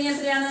 കുറച്ച് കഴിഞ്ഞാൽ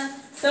എത്രയാണ്?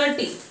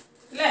 30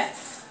 അല്ലേ.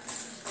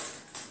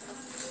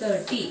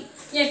 30.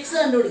 എക്സ്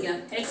കണ്ടുപിടിക്കാം.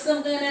 എക്സ്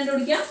നമുക്ക് എങ്ങനെ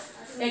കണ്ടുപിടിക്കാം?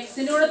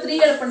 എക്സിന്റെ കൂടെ 3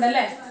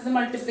 എളുപ്പമുണ്ടല്ലേ. അത്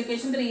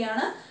മൾട്ടിപ്ലിക്കേഷൻ 3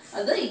 ആണ്.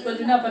 അത് ഈക്വൽ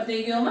ടു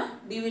അപ്പുറത്തേക്ക് പോകുമ്പോൾ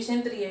ഡിവിഷൻ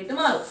 3 ആയിട്ട്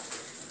മാറും.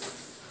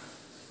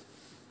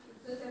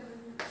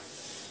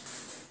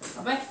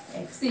 അപ്പൊ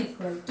x =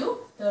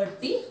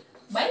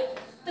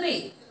 30/3.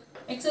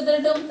 x എത്ര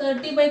കിട്ടും?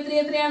 30/3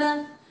 എത്രയാണ്?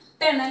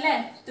 10 അല്ലേ.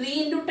 3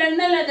 ×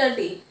 10 അല്ലേ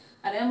 30.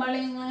 അറിയാൻ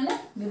പാടില്ല, ഇങ്ങനെ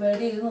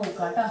ഡിവൈഡ് ചെയ്ത് നോക്കാം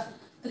കേട്ടോ.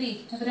 3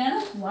 എത്രയാണ്?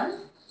 1,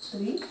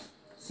 3,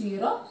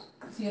 0,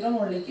 0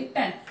 മുകളിലേക്ക്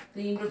 10.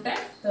 3 × 10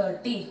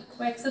 30.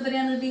 അപ്പൊ x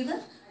എത്രയാണ് കിട്ടിയത്?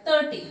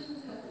 30.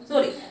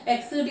 സോറി,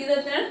 x കിട്ടിയത്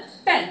എത്രയാണ്?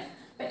 10.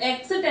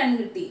 x 10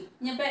 കിട്ടി.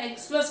 ഇനിയിപ്പോ x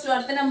 + 2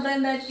 അടുത്ത നമ്പർ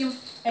എന്തായിരിക്കും?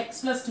 x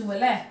 + 2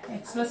 അല്ലേ.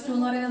 x + 2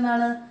 എന്ന് പറയുന്നത്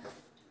എന്താണ്?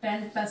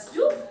 10 +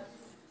 2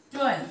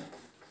 12.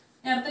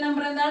 അടുത്ത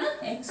നമ്പർ എന്താണ്?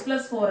 x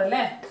 + 4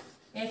 അല്ലേ.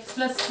 x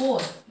 + 4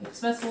 =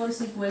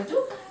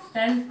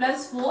 10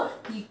 + 4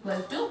 =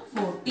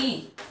 14.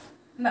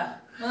 എന്താ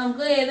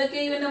നമുക്ക് ഏതൊക്കെ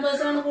ഈവൻ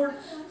നമ്പേഴ്സ് ആണ്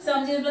സം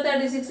ചെയ്തപ്പോൾ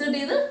 36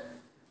 കിട്ടിയത്?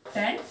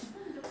 10,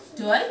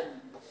 12,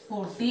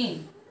 14.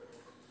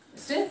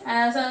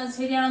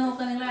 ശരിയാണോ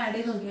നോക്കാം. നിങ്ങൾ ആഡ്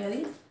ചെയ്ത് നോക്കിയാൽ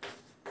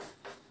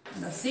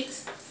 6,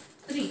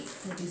 3,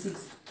 36.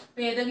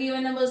 ഇപ്പൊ ഏതൊക്കെ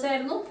ഈവൻ നമ്പേഴ്സ്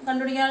ആയിരുന്നു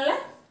കണ്ടുപിടിക്കാനുള്ള?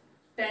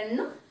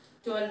 10,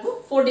 12,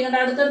 14. കണ്ട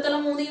അടുത്തടുത്തുള്ള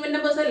 3 ഈവൻ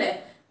നമ്പേഴ്സ് അല്ലേ.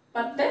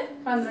 10,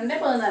 12,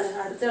 14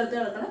 അടുത്തടുത്ത്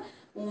കിടക്കുന്ന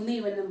 3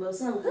 ഈവൻ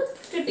നമ്പേഴ്സ് നമുക്ക്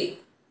കിട്ടി.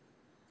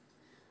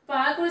 അപ്പൊ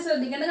ആ കൂടി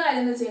ശ്രദ്ധിക്കേണ്ട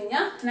കാര്യം എന്ന് വെച്ച്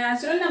കഴിഞ്ഞാൽ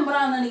നാച്ചുറൽ നമ്പർ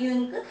ആണെന്നുണ്ടെങ്കിൽ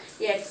നിങ്ങൾക്ക്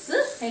x +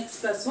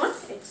 1,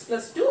 x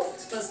 + 2, x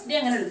 + 3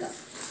 അങ്ങനെ എടുക്കാം.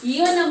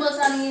 ഈവൻ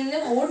നമ്പേഴ്സ് ആണെങ്കിൽ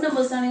ഓഡ്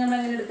നമ്പേഴ്സ് ആണെങ്കിൽ നമ്മൾ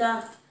എങ്ങനെ എടുക്കാം?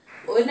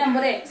 ഒരു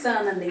നമ്പർ x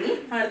ആണെന്നുണ്ടെങ്കിൽ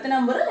അടുത്ത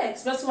നമ്പർ x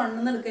 + 1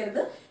 എന്ന്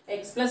എടുക്കരുത്.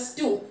 x +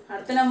 2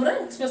 അടുത്ത നമ്പർ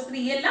x +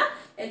 3 അല്ല,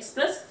 x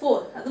 + 4.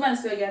 അത്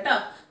മനസ്സിലാക്കുക കേട്ടോ.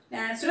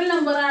 നാച്ചുറൽ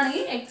നമ്പർ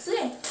ആണെങ്കിൽ X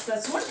X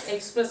plus 1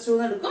 X plus 2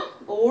 എന്ന് എടുക്കും.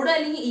 ഓഡ്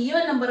അല്ലെങ്കിൽ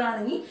ഈവൻ നമ്പർ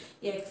ആണെങ്കിൽ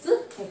X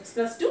X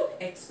plus 2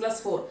 X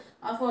plus 4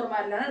 ആ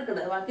ഫോർമാറ്റിലാണ്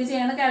എടുക്കുന്നത്. ബാക്കി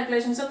ചെയ്യുന്ന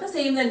കാൽക്കുലേഷൻസ് ഒക്കെ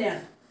സെയിം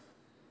തന്നെയാണ്.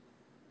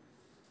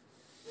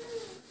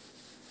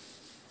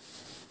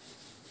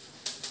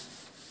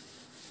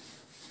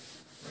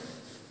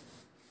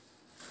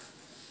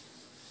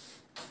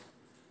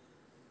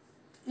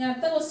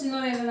 അടുത്ത ക്വസ്റ്റ്യൻ എന്ന്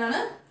പറയുന്നതാണ്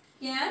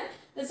can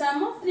the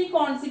sum of 3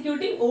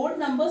 consecutive odd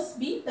numbers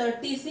be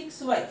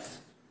 36y?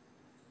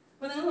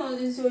 അപ്പോൾ നിങ്ങൾ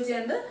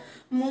ചോദിച്ചത്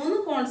 3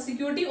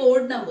 കോൺസിക്യൂട്ടീവ്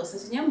ഓഡ് നമ്പേഴ്സ്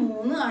വെച്ച് കഴിഞ്ഞാൽ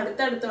 3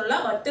 അടുത്തടുത്തുള്ള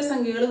ഒറ്റ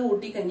സംഖ്യകൾ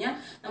കൂട്ടിക്കഴിഞ്ഞാൽ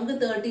നമുക്ക്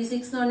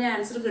 36 എന്ന് പറഞ്ഞ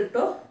ആൻസർ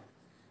കിട്ടുമോ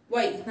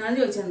വൈ എന്നാണ്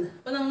ചോദിച്ചത്.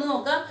 അപ്പോൾ നമ്മൾ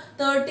നോക്കാം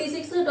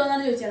 36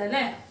 കിട്ടുമെന്നാണ് ചോദിച്ചത്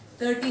അല്ലേ.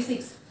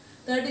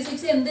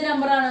 36 എന്ത്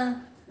നമ്പറാണ്?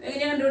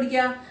 എങ്ങനെയാണ്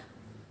കണ്ടുപിടിക്കുക?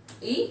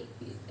 ഈ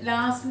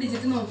ലാസ്റ്റ്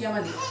ഡിജിറ്റ് നോക്കിയാൽ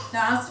മതി.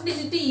 ലാസ്റ്റ്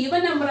ഡിജിറ്റ്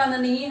ഈവൻ നമ്പർ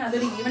ആണെന്നുണ്ടെങ്കിൽ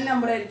അതൊരു ഈവൻ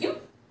നമ്പർ ആയിരിക്കും.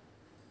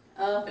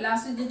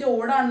 ലാസ്റ്റ് ഡിജിറ്റ്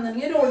ഓഡ്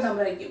ആണെന്നുണ്ടെങ്കിൽ ഒരു ഓഡ്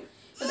നമ്പർ ആയിരിക്കും.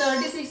 ഇപ്പൊ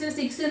 36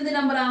 6 എന്ത്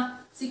നമ്പറാ?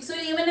 6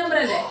 ഒരു ഈവൻ നമ്പർ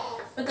അല്ലേ.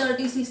 ഇപ്പൊ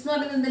 36 എന്ന്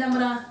പറയുന്നത് എന്ത്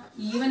നമ്പറാ?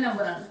 ഈവൻ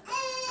നമ്പർ ആണ്.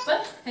 ഇപ്പൊ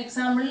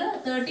എക്സാമ്പിളില്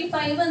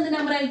 35 എന്ത്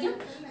നമ്പർ ആയിരിക്കും?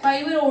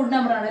 5 ഒരു ഓഡ്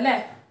നമ്പർ ആണ് അല്ലേ.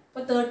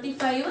 ഇപ്പൊ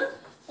 35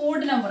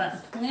 ഓഡ് നമ്പർ ആണ്.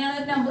 അങ്ങനെയാണ്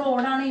ഒരു നമ്പർ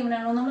ഓഡ് ആണോ ഈവൻ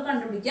ആണോ നമ്മൾ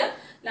കണ്ടുപിടിക്കുക.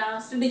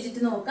 ലാസ്റ്റ്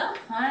ഡിജിറ്റ് നോക്കാം.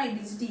 ആ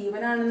ഡിജിറ്റ്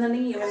ഈവൻ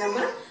ആണെന്നുണ്ടെങ്കിൽ ഈവൻ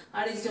നമ്പർ,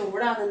 ആ ഡിജിറ്റ്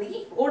ഓഡ്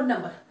ആണെന്നുണ്ടെങ്കിൽ ഓഡ്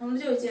നമ്പർ. നമ്മൾ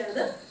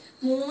ചോദിച്ചത്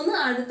 3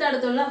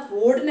 അടുത്തടുത്തുള്ള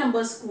ഓഡ്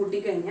നമ്പേഴ്സ്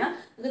കൂട്ടിക്കഴിഞ്ഞാൽ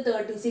നമുക്ക്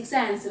 36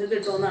 ആൻസർ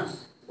കിട്ടുമെന്നാണ്.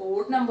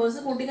 ഓഡ് നമ്പേഴ്സ്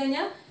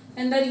കൂട്ടിക്കഴിഞ്ഞാൽ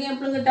എന്തായിരിക്കും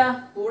എപ്പോഴും കിട്ടുക?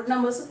 ഓഡ്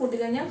നമ്പേഴ്സ്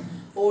കൂട്ടിക്കഴിഞ്ഞാൽ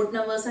ഓഡ്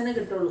നമ്പേഴ്സ് തന്നെ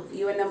കിട്ടുള്ളൂ,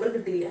 ഈവൻ നമ്പർ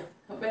കിട്ടില്ല.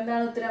 അപ്പൊ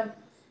എന്താണ് ഉത്തരം?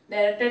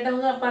 ഡയറക്റ്റ് ആയിട്ട്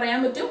നമുക്ക് പറയാൻ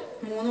പറ്റും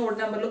 3 ഓഡ്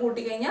നമ്പറിൽ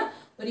കൂട്ടിക്കഴിഞ്ഞാൽ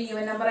ഒരു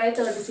ഈവൻ നമ്പറായ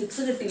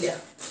 36 കിട്ടില്ല.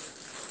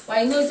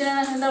 വൈ എന്ന്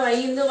വെച്ചാൽ എന്താ?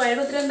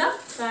 വൈയുടെ ഉത്തരം എന്താ?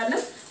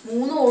 കാരണം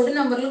 3 ഓഡ്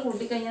നമ്പറിൽ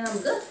കൂട്ടിക്കഴിഞ്ഞാൽ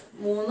നമുക്ക്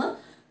 3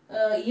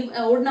 ഈ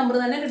ഓഡ് നമ്പർ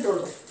തന്നെ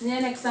കിട്ടുള്ളൂ.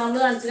 ഞാൻ എക്സാമ്പിൾ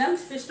കാണിച്ചു തരാം.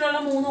 ഇഷ്ടമുള്ള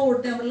 3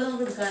 ഓഡ് നമ്പറിൽ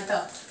നമുക്ക് എടുക്കാം കേട്ടോ.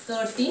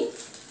 13,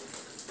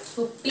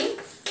 15,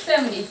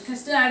 17.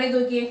 നെക്സ്റ്റ് ആഡ് ചെയ്ത്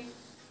നോക്കിയേ.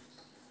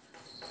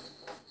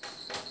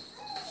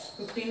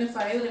 15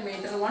 5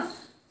 റിമൈൻഡർ 1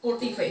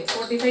 45.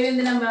 45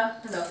 എന്ത് നമ്പറാ?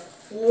 ഉണ്ടോ?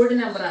 ഓഡ്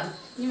നമ്പറാണ്.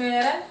 ഇനി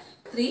വേറെ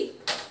 3,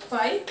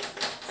 5,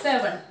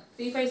 7.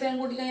 3, 5, 7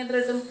 കൂട്ടിക്കഴിഞ്ഞാൽ എത്ര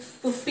കിട്ടും?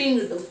 15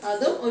 കിട്ടും.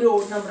 അതും ഒരു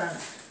ഓഡ് നമ്പറാണ്.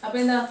 അപ്പൊ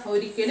എന്താ?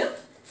 ഒരിക്കലും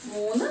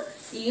 3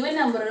 ഈവൻ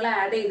നമ്പറുകൾ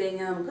ആഡ് ചെയ്ത്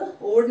കഴിഞ്ഞാൽ നമുക്ക്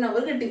ഓഡ്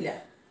നമ്പർ കിട്ടില്ല.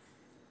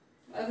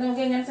 അത്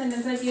നമുക്ക് എങ്ങനെ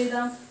സെന്റൻസ് ആക്കി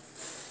എഴുതാം?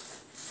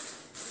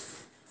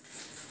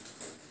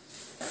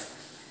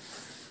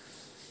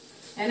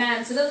 ഞാൻ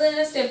ആൻസർ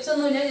സ്റ്റെപ്സ്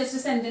ഒന്നുമില്ല,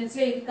 ജസ്റ്റ്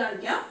സെന്റൻസിൽ എഴുതി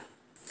കാണിക്കാം.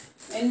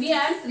 When we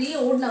add 3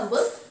 odd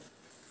numbers,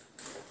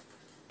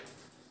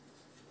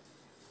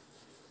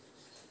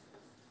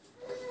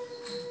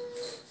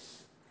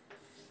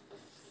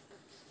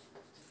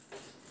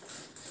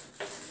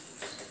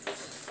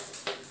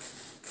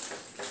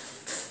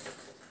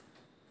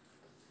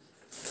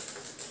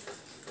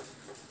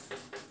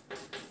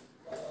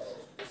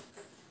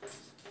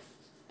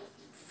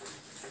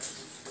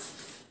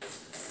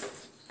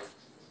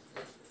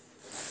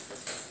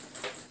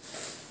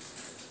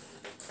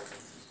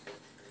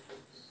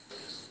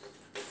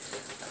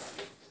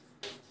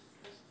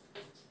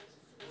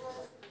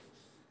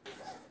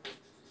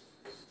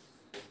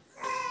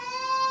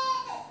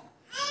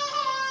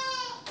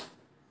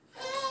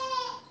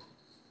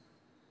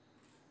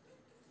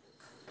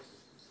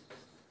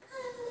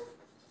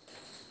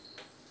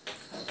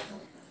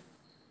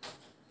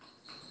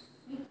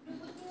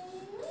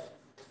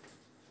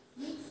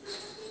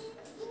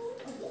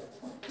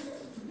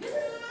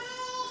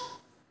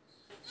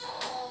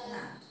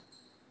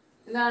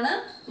 ഇതാണ്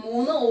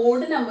 3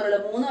 ഓഡ് നമ്പറുകൾ.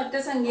 3 ഒറ്റ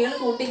സംഖ്യകൾ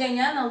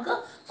കൂട്ടിക്കഴിഞ്ഞാൽ നമുക്ക്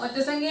ഒറ്റ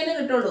സംഖ്യനെ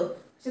കിട്ടുള്ളൂ.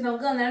 പക്ഷെ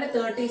നമുക്ക് തന്നെയാണ്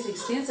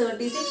 36.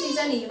 36 is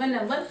an even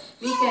number.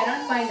 V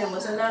cannot find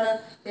numbers. എന്താണ്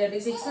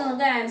 36?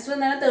 നമുക്ക് ആൻസർ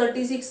എന്താണ്?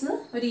 36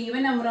 ഒരു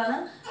ഈവൻ നമ്പറാണ്.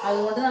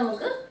 അതുകൊണ്ട്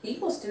നമുക്ക് ഈ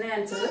ക്വസ്റ്റിന്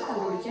ആൻസർ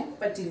കണ്ടുപിടിക്കാൻ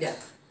പറ്റില്ല.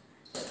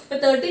 ഇപ്പൊ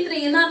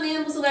 33 എന്ന് പറഞ്ഞാൽ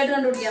നമുക്ക് സുഖമായിട്ട്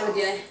കണ്ടുപിടിക്കാൻ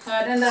പറ്റില്ലേ.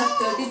 കാരണം എന്താ?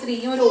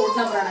 33 ഒരു ഓഡ്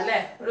നമ്പറാണ്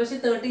അല്ലേ. പക്ഷെ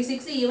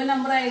 36 ഈവൻ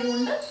നമ്പർ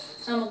ആയതുകൊണ്ട്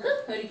നമുക്ക്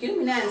ഒരിക്കലും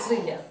പിന്നെ ആൻസർ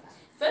ഇല്ല.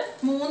 ഇപ്പൊ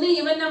 3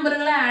 ഈവൻ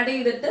നമ്പറുകൾ ആഡ്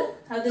ചെയ്തിട്ട്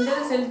അതിന്റെ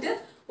റിസൾട്ട്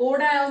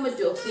ഓഡ് ആവാൻ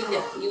പറ്റുമോ? ഇല്ല.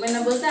 ഈവൻ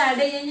നമ്പേഴ്സ് ആഡ്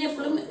ചെയ്ത് കഴിഞ്ഞാൽ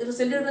എപ്പോഴും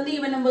റിസൾട്ട് കിട്ടുന്നത്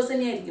ഈവൻ നമ്പേഴ്സ്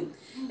തന്നെയായിരിക്കും.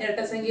 ഇരട്ട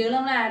സംഖ്യകൾ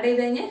നമ്മൾ ആഡ്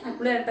ചെയ്ത് കഴിഞ്ഞാൽ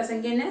എപ്പോഴും ഇരട്ട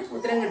സംഖ്യ തന്നെ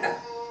ഉത്തരം കിട്ടാം.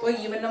 അപ്പോൾ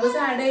ഈവൻ നമ്പേഴ്സ്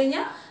ആഡ്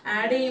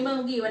ചെയ്യുമ്പോൾ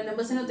നമുക്ക് ഈവൻ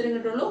നമ്പേഴ്സിന് ഉത്തരം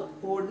കിട്ടുള്ളൂ.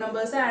 ഓഡ്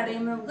നമ്പേഴ്സ് ആഡ്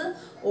ചെയ്യുമ്പോൾ നമുക്ക്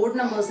ഓഡ്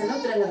നമ്പേഴ്സിന്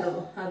ഉത്തരം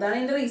കിട്ടുള്ളൂ. അതാണ്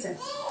അതിന്റെ റീസൺ.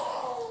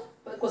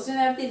 ക്വസ്റ്റ്യൻ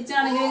നേരെ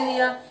തിരിച്ചാണെങ്കിൽ എന്ത്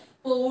ചെയ്യുക?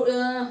 ഇപ്പോൾ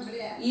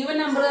ഈവൻ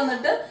നമ്പർ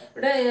തന്നിട്ട്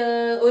ഇവിടെ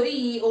ഒരു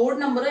ഓഡ്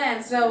നമ്പർ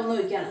ആൻസർ ആവുമെന്ന്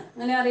ചോദിക്കുകയാണ്.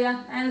 അങ്ങനെ അറിയാം?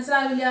 ആൻസർ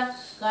ആവില്ല.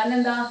 കാരണം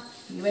എന്താ?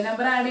 ഈവൻ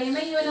നമ്പർ ആഡ്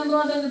ചെയ്യുമ്പോൾ ഈവൻ നമ്പർ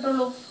മാത്രമേ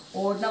കിട്ടുള്ളൂ.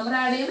 ഓഡ് നമ്പർ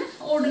ആഡ് ചെയ്യുമ്പോൾ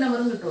ഓഡ്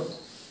നമ്പറും കിട്ടുള്ളൂ.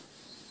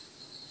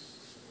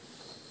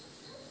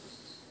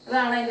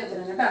 അതാണ് അതിന്റെ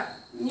ഉത്തരം കേട്ടോ.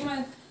 ഇനി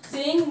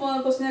same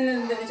question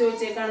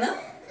ചോദിച്ചേക്കാണ്.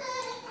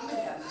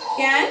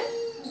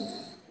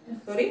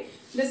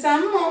 The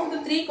sum of the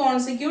 3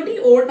 consecutive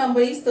odd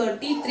number is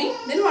 33.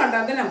 Then what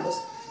are the numbers?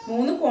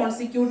 3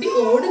 consecutive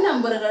odd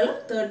നമ്പറുകൾ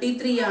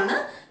 33 ആണ്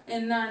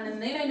എന്നാണ്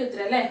അതിന്റെ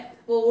ഉത്തരം അല്ലേ.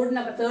 ഓഡ്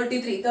നമ്പർ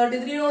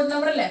 33 ഓഡ്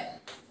നമ്പർ അല്ലേ.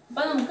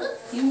 അപ്പൊ നമുക്ക്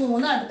ഈ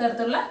 3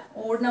 അടുത്തടുത്തുള്ള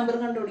ഓഡ് നമ്പർ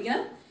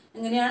കണ്ടുപിടിക്കണം.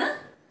 എങ്ങനെയാണ്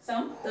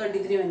സം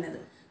 33 വരുന്നത്?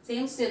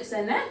 സെയിം സ്റ്റെപ്സ്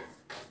തന്നെ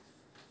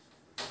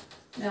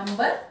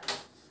നമ്പർ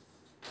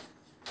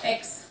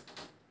എക്സ്.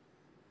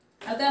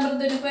 അടുത്ത നമ്പർ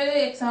 35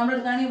 എക്സാമ്പിൾ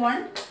എടുക്കുകയാണെങ്കിൽ 1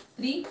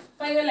 3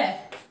 5 അല്ലേ.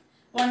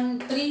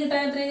 3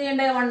 കിട്ടാൻ എത്ര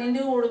ചെയ്യണ്ടേ?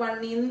 1ന്റെ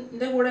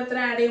കൂടെ എത്ര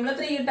ആഡ് ചെയ്യുമ്പോൾ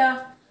 3 കിട്ടാ?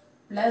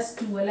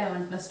 +2 അല്ലേ.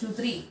 1 + 2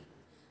 3.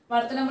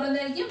 അടുത്ത നമ്പർ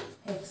എന്തായിരിക്കും?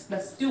 എക്സ് +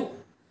 2.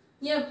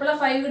 ഇനി എപ്പോഴാണ്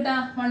 5 കിട്ടാ?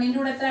 1ന്റെ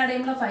കൂടെ എത്ര ആഡ്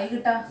ചെയ്യുമ്പോൾ 5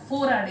 കിട്ടാ?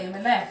 4 ആഡ് ചെയ്യും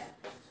അല്ലേ.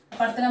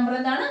 അപ്പൊ അടുത്ത നമ്പർ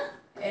എന്താണ്?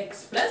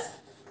 എക്സ് +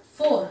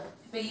 4.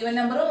 ഇപ്പൊ ഈവൻ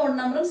നമ്പറും ഓഡ്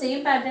നമ്പറും സെയിം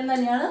പാറ്റേൺ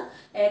തന്നെയാണ്.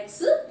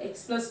 X +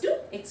 2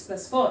 X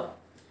 + 4.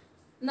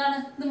 എന്താണ്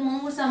ഇത്? മൂന്നും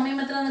കൂടി സമയം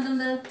എത്ര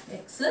വന്നിട്ടുണ്ട്?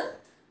 X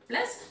 +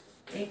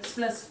 X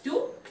 + 2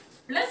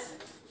 +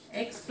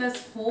 X +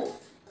 4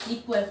 =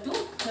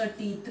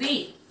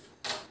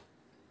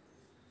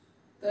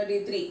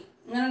 33.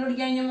 ഇങ്ങനെ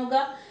കുടിക്കാൻ കഴിഞ്ഞാൽ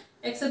നോക്കാം.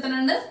 എക്സ് എത്ര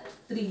ഉണ്ട്?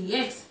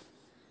 3x.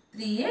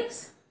 3x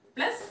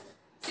 +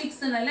 6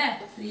 എന്നല്ലേ.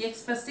 3x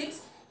 + 6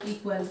 =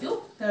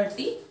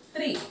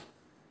 33.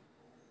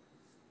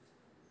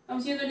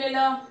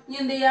 സംശയമൊന്നുമില്ലല്ലോ. ഇനി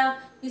എന്ത് ചെയ്യാ?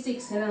 ഈ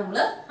 6നെ നമ്മൾ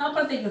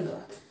അപ്പുറത്തേക്ക്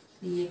കൊണ്ടുപോകാം.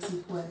 3x =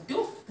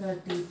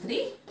 33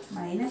 -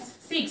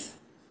 6.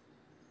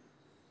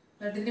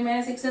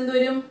 33 - 6 എന്ത്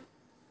വരും?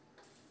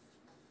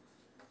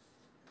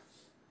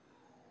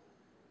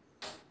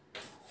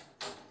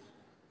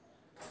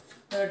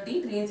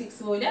 3 6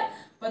 പോയില്ല.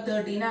 അപ്പൊ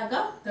 13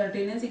 ആക്കാം.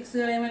 13 6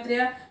 കളയുമ്പോൾ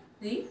എത്രയാ?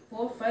 3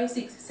 4 5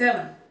 6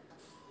 7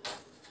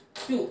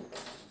 2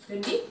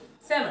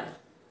 27.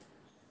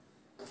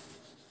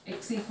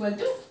 x =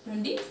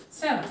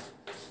 27.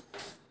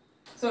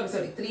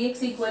 Sorry 3x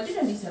 =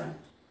 27.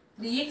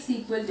 3x =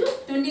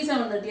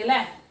 27 കിട്ടിയല്ലേ.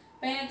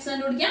 അപ്പൊ x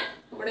കണ്ടുപിടിക്കാം.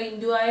 ഇവിടെ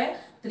ഇൻറ്റു ആയ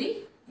 3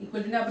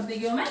 ഈക്വലിന്റെ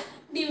അപ്പുറത്തേക്ക് പോകുമ്പോൾ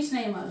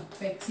ഡിവിഷനായി മാറും.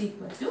 അപ്പൊ x =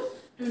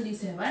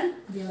 27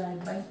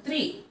 /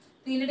 3.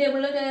 3ന്റെ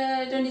ടേബിളിൽ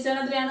 27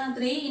 എത്രയാണ്?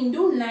 3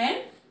 × 9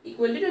 =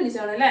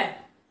 27 അല്ലേ.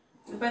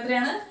 ഇപ്പൊ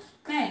എത്രയാണ്?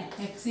 9.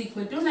 x =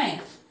 9.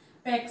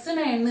 അപ്പൊ x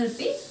 9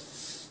 കിട്ടി.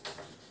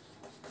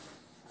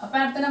 അപ്പൊ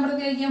അടുത്ത നമ്പർ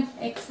എന്തായിരിക്കും?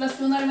 x +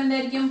 2 എന്ന് പറയുമ്പോൾ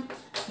എന്തായിരിക്കും?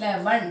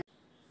 11.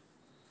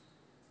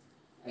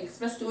 x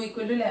 + 2 =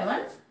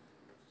 11.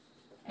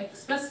 x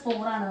 +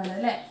 4 ആണ് വേണ്ടത്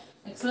അല്ലേ.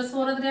 x +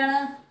 4 എത്രയാണ്?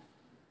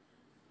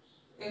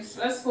 x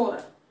 + 4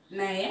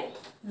 9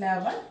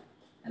 11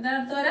 എന്താണ്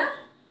അടുത്ത് വരാ?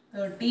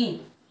 13.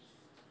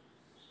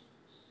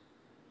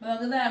 അപ്പൊ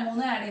നമുക്ക്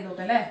 3 ആഡ് ചെയ്ത്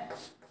നോക്കാം അല്ലേ.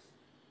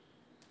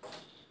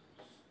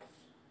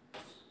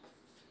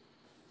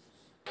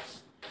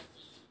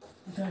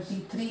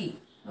 33.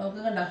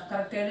 നമുക്ക് കണ്ടോ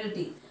കറക്റ്റ് ആയിട്ട്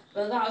കിട്ടി. അപ്പൊ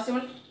നമുക്ക്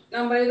ആവശ്യമുള്ള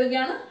നമ്പർ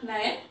ഏതൊക്കെയാണ്?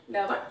 9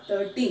 11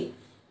 13.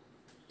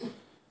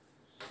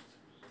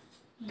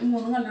 ഇത്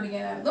 3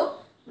 കണ്ടുപിടിക്കാനായിരുന്നു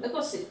ഇവിടെ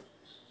ക്വസ്റ്റ്യൻ.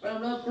 അപ്പോൾ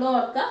നമ്മൾ എപ്പോഴും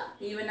ഓർക്കുക,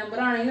 ഈവൻ നമ്പർ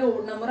ആണെങ്കിലും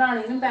ഓഡ് നമ്പർ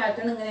ആണെങ്കിലും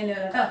പാറ്റേൺ ഇങ്ങനെ തന്നെ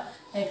വരാം കേട്ടോ.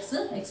 X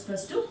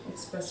 + 2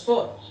 X +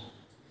 4.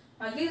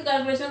 ബാക്കി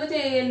കാൽക്കുലേഷൻ ഒക്കെ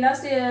എല്ലാ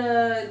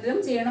ഇതിലും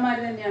ചെയ്യണ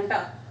മാതിരി തന്നെയാണ് കേട്ടോ.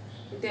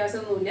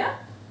 വ്യത്യാസമൊന്നുമില്ല.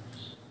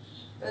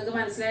 അതൊക്കെ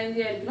മനസ്സിലായെന്ന്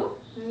വിചാരിക്കുന്നു.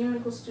 ഇനി ഒരു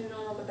ക്വസ്റ്റ്യൻ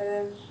നോക്കട്ടെ.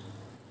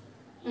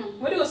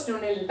 ഒരു ക്വസ്റ്റ്യൻ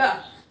ഉണ്ട് കേട്ടോ.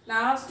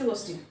 Last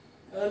question.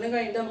 അതുകൊണ്ട്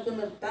കഴിഞ്ഞിട്ട് നമുക്ക്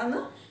നിർത്താമെന്ന്.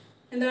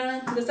 എന്താണ്?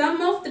 The sum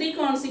of 3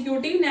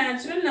 consecutive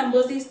natural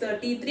numbers is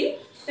 33.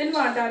 Then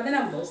what are the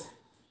numbers?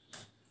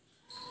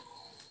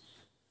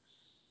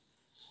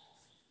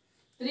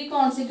 3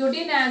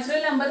 consecutive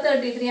natural number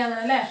 33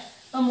 ആണല്ലേ.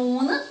 അപ്പൊ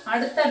 3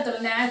 അടുത്തടുത്തുള്ള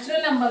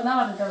നാച്ചുറൽ നമ്പർ എന്നാ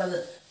പറഞ്ഞിട്ടുള്ളത്.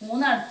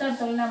 3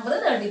 അടുത്തടുത്തുള്ള നമ്പർ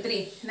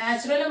 33.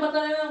 നാച്ചുറൽ നമ്പർ എന്ന്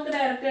പറഞ്ഞാൽ നമുക്ക്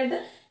ഡയറക്റ്റ് ആയിട്ട്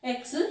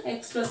x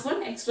 + 1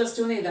 x +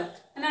 2 എന്ന് എഴുതാം.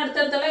 അങ്ങനെ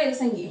അടുത്തടുത്തുള്ള ഏത്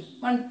സംഖ്യയും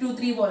 1 2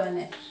 3 പോലെ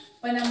തന്നെ.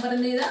 അപ്പൊ നമ്പർ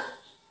എന്ത് ചെയ്താ?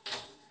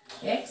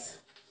 x.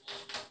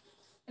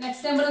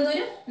 നെക്സ്റ്റ് നമ്പർ എന്ത്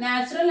വരും?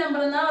 നാച്ചുറൽ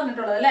നമ്പർ എന്നാ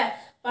പറഞ്ഞിട്ടുള്ളത് അല്ലേ.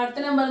 അപ്പൊ അടുത്ത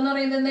നമ്പർ എന്ന്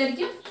പറയുന്നത്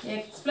എന്തായിരിക്കും?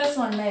 x +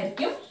 1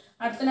 ആയിരിക്കും.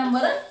 അടുത്ത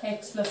നമ്പർ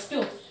x +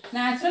 2.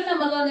 നാച്ചുറൽ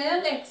നമ്പർ എന്ന് പറഞ്ഞാൽ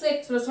x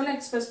 + 1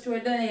 x + 2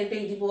 ആയിട്ട് നേരിട്ട്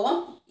എഴുതി പോവാം.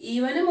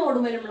 ഈവനും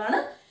ഓടും വരുമ്പോഴാണ്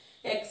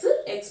x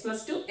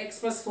 + 2 x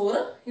 + 4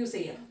 യൂസ്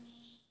ചെയ്യാം.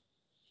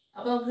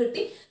 അപ്പൊ നമുക്ക്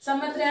കിട്ടി സം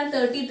എത്രയാണ്?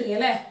 33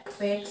 അല്ലേ.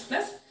 അപ്പൊ x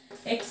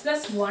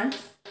 + 1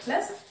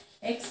 +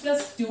 x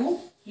 + 2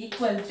 =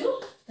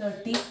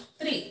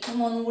 33.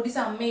 മൂന്നും കൂടി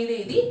സം ചെയ്ത്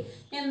എഴുതി.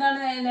 എന്താണ്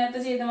നേരത്തെ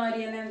ചെയ്ത മാതിരി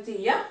തന്നെ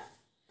ചെയ്യാം.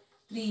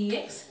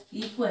 3x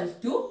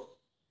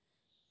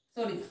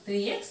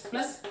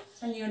പ്ലസ്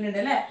സംഖ്യ ഉണ്ട്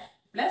അല്ലേ.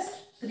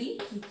 +3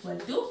 =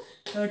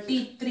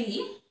 33.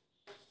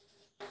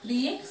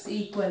 3x =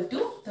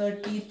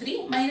 33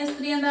 -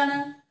 3 എന്താണ്?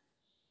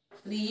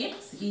 3x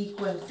 =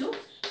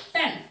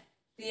 10.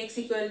 3x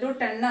 =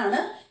 10 ആണ്.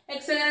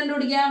 x എങ്ങനെ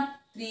കണ്ടുപിടിക്കാം?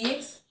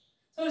 3x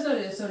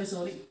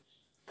sorry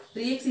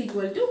 3x =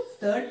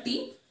 30.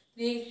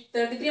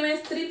 33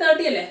 - 3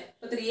 30 അല്ലേ.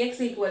 അപ്പൊ 3x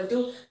 =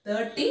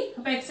 30.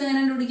 അപ്പൊ x എങ്ങനെ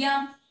കണ്ടുപിടിക്കാം?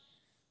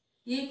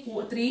 ഈ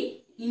 3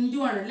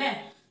 × ആണല്ലേ.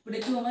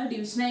 ഇവിടേക്ക് പോകുമ്പോൾ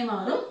ഡിവിഷനായി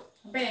മാറും.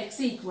 അപ്പൊ x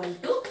 =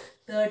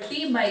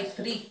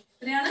 30/3.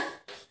 എത്രയാണ്?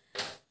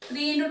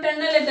 3 ×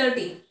 10 അല്ലേ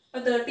 30. അപ്പൊ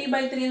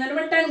 30/3 എന്ന്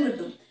പറയുമ്പോൾ 10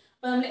 കിട്ടും.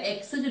 അപ്പൊ നമ്മൾ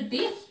x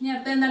കിട്ടി. ഇനി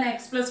അടുത്ത എന്താണ്? x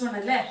 + 1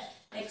 അല്ലേ.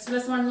 x +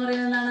 1 എന്ന്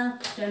പറയുന്നത് എന്താണ്?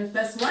 10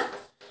 + 1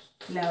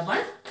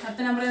 11.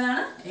 അടുത്ത നമ്പർ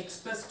ഏതാണ്? x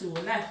 + 2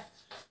 അല്ലേ.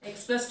 x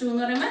 + 2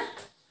 എന്ന് പറയുമ്പോൾ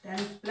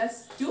 10 +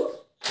 2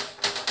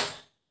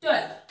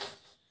 12.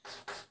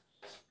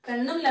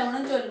 10ഉം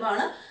 11ഉം 12ഉം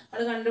ആണ്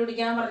അത്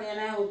കണ്ടുപിടിക്കാൻ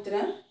പറഞ്ഞ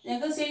ഉത്തരം.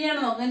 ഞങ്ങൾക്ക് ശരിയാണോ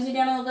നോക്കാം,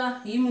 ശരിയാണോ നോക്കാം.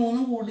 ഈ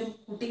 3ഉം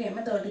കൂട്ടി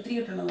കഴിയുമ്പോൾ 33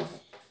 കിട്ടണം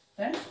നോക്കാം.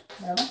 10,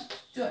 11,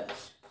 12,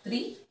 3,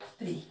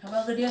 3. അപ്പോൾ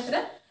കിട്ടിയ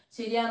ഉത്തരം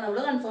ശരിയാണെന്ന് നമ്മൾ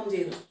കൺഫേം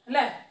ചെയ്തു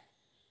അല്ലേ.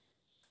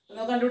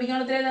 നമുക്ക് കണ്ടുപിടിക്കാൻ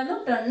ഉത്തരം ഏതായിരുന്നു?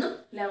 10ഉം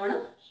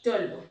 11ഉം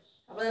 12ഉം.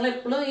 അപ്പോൾ നിങ്ങൾ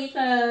എപ്പോഴും ഈ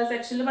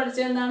സെക്ഷനിൽ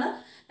പഠിച്ചത് എന്താണ്?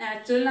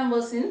 നാച്ചുറൽ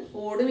നമ്പേഴ്സിനും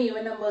ഓടും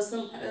ഈവൻ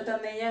നമ്പേഴ്സും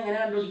തന്നു കഴിഞ്ഞാൽ അങ്ങനെ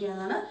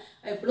കണ്ടുപിടിക്കാവുന്നതാണ്.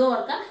 എപ്പോഴും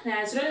ഓർക്കാം,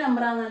 നാച്ചുറൽ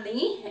നമ്പർ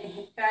ആണെന്നുണ്ടെങ്കിൽ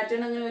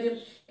പാറ്റേൺ അങ്ങനെ വരും,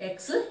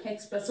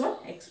 x+1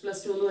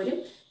 x+2 എന്ന് വരും.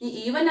 ഈ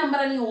ഈവൻ നമ്പർ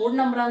അല്ലെങ്കിൽ ഓഡ്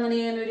നമ്പർ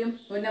ആണെന്നുണ്ടെങ്കിൽ അങ്ങനെ വരും,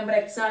 ഒരു നമ്പർ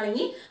x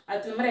ആണെങ്കിൽ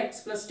അടുത്ത നമ്പർ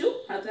x+2,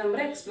 അടുത്ത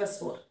നമ്പർ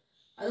x+4.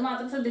 അത്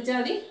മാത്രം ശ്രദ്ധിച്ചാൽ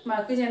മതി.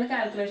 ബാക്കി ചെയ്യുന്ന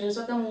കാൽക്കുലേഷൻസ്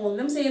ഒക്കെ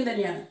മൂന്നിലും സെയിം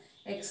തന്നെയാണ്.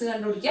 എക്സ്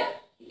കണ്ടുപിടിക്കുക,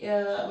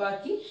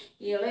 ബാക്കി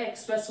ഇയാൾ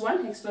x+1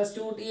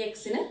 x+2 ഈ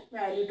എക്സിന്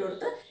വാല്യൂ ഇട്ട്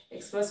കൊടുത്ത്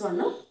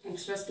x+1ഉം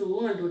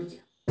x+2ഉം കണ്ടുപിടിക്കുക.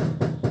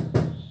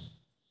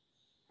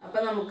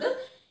 അപ്പം നമുക്ക്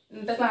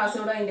ഇന്നത്തെ ക്ലാസ്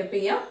ഇവിടെ വൈൻഡപ്പ്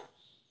ചെയ്യാം.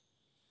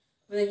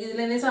 അപ്പോൾ നിങ്ങൾക്ക് ഇതിൽ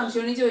എന്തെങ്കിലും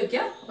സംശയം ഉണ്ടെങ്കിൽ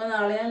ചോദിക്കാം. അപ്പോൾ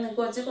നാളെ ഞാൻ നിങ്ങൾക്ക്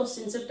കുറച്ച്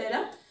ക്വസ്റ്റ്യൻസ്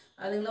ഇട്ടുതരാം,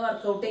 അത് നിങ്ങൾ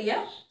വർക്കൗട്ട്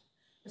ചെയ്യാം.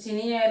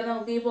 ശനി ഞായർ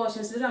നമുക്ക് ഈ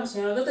പോർഷൻസിൽ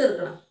സംശയങ്ങളൊക്കെ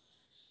തീർക്കണം.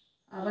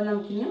 അപ്പം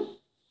നമുക്കിനി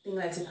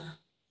തിങ്കളാഴ്ച കാണാം.